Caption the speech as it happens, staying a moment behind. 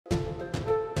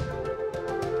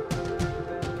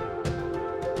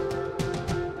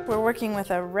we're working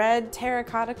with a red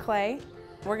terracotta clay.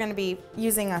 We're going to be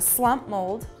using a slump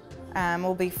mold.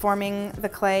 We'll be forming the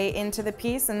clay into the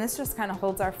piece, and this just kind of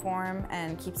holds our form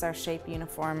and keeps our shape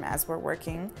uniform as we're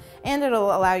working. And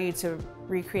it'll allow you to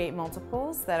recreate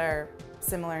multiples that are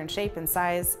similar in shape and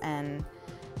size, and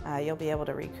you'll be able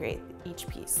to recreate each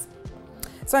piece.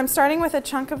 So I'm starting with a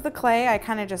chunk of the clay. I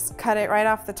kind of just cut it right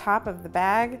off the top of the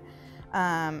bag,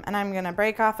 and I'm going to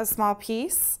break off a small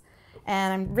piece.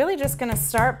 And I'm really just going to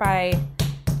start by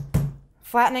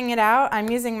flattening it out.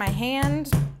 I'm using my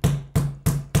hand.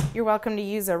 You're welcome to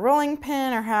use a rolling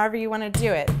pin or however you want to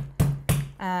do it.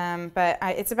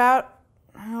 It's about,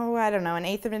 I don't know,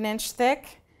 1/8 of an inch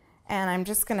thick. And I'm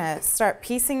just going to start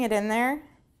piecing it in there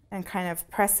and kind of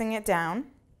pressing it down.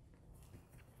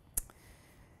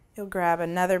 You'll grab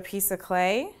another piece of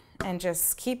clay and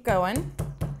just keep going.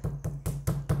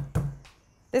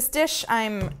 This dish,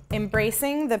 I'm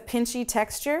embracing the pinchy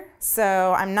texture,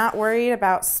 so I'm not worried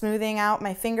about smoothing out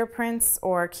my fingerprints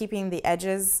or keeping the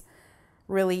edges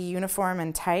really uniform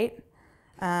and tight.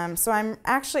 So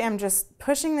I'm just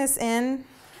pushing this in,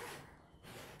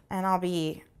 and I'll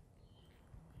be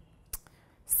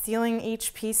sealing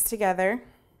each piece together.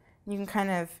 You can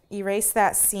kind of erase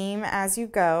that seam as you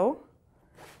go.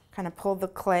 Kind of pull the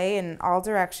clay in all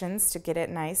directions to get it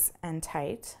nice and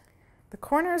tight. The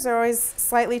corners are always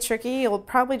slightly tricky. You'll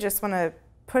probably just want to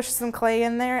push some clay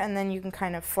in there, and then you can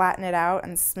kind of flatten it out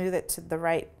and smooth it to the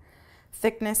right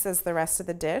thickness as the rest of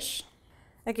the dish.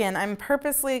 Again, I'm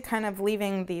purposely kind of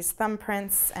leaving these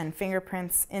thumbprints and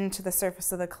fingerprints into the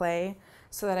surface of the clay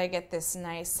so that I get this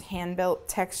nice hand-built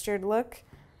textured look.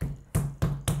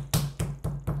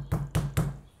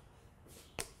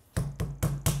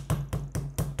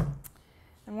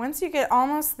 And once you get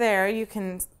almost there, you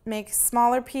can make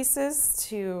smaller pieces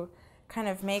to kind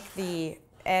of make the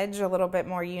edge a little bit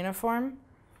more uniform.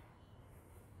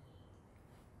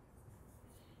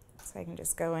 So I can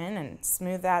just go in and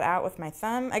smooth that out with my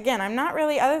thumb. Again, I'm not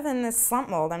really, other than this slump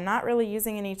mold, I'm not really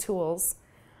using any tools.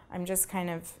 I'm just kind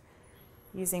of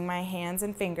using my hands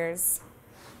and fingers.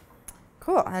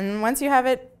 Cool, and once you have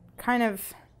it kind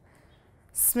of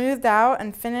smoothed out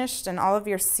and finished and all of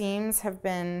your seams have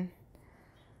been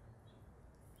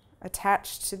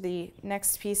attached to the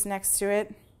next piece next to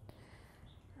it,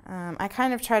 I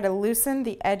kind of try to loosen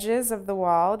the edges of the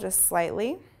wall just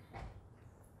slightly.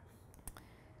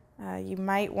 You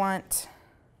might want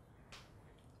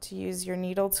to use your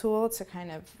needle tool to kind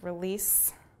of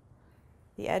release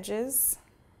the edges.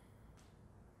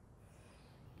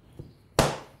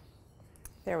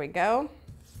 There we go.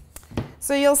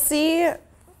 So you'll see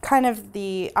kind of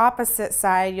the opposite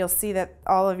side, you'll see that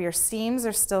all of your seams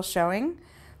are still showing.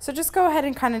 So just go ahead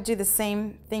and kind of do the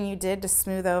same thing you did to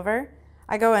smooth over.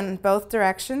 I go in both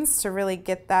directions to really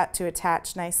get that to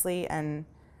attach nicely and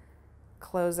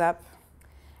close up.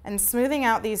 And smoothing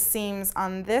out these seams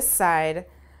on this side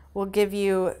will give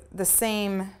you the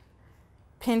same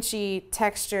pinchy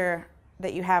texture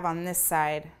that you have on this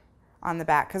side on the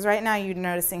back. Because right now you're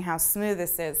noticing how smooth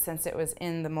this is since it was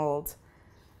in the mold.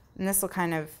 And this will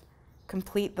kind of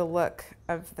complete the look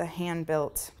of the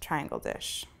hand-built triangle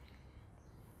dish.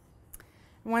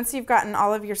 Once you've gotten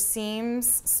all of your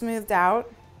seams smoothed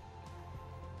out,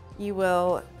 you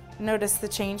will notice the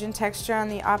change in texture on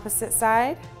the opposite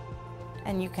side,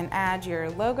 and you can add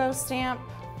your logo stamp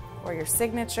or your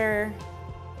signature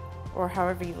or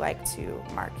however you like to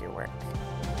mark your work.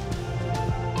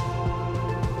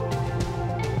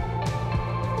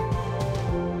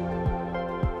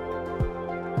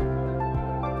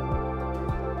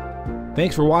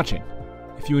 Thanks for watching.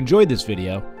 If you enjoyed this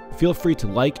video, feel free to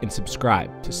like and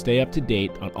subscribe to stay up to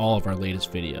date on all of our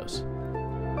latest videos.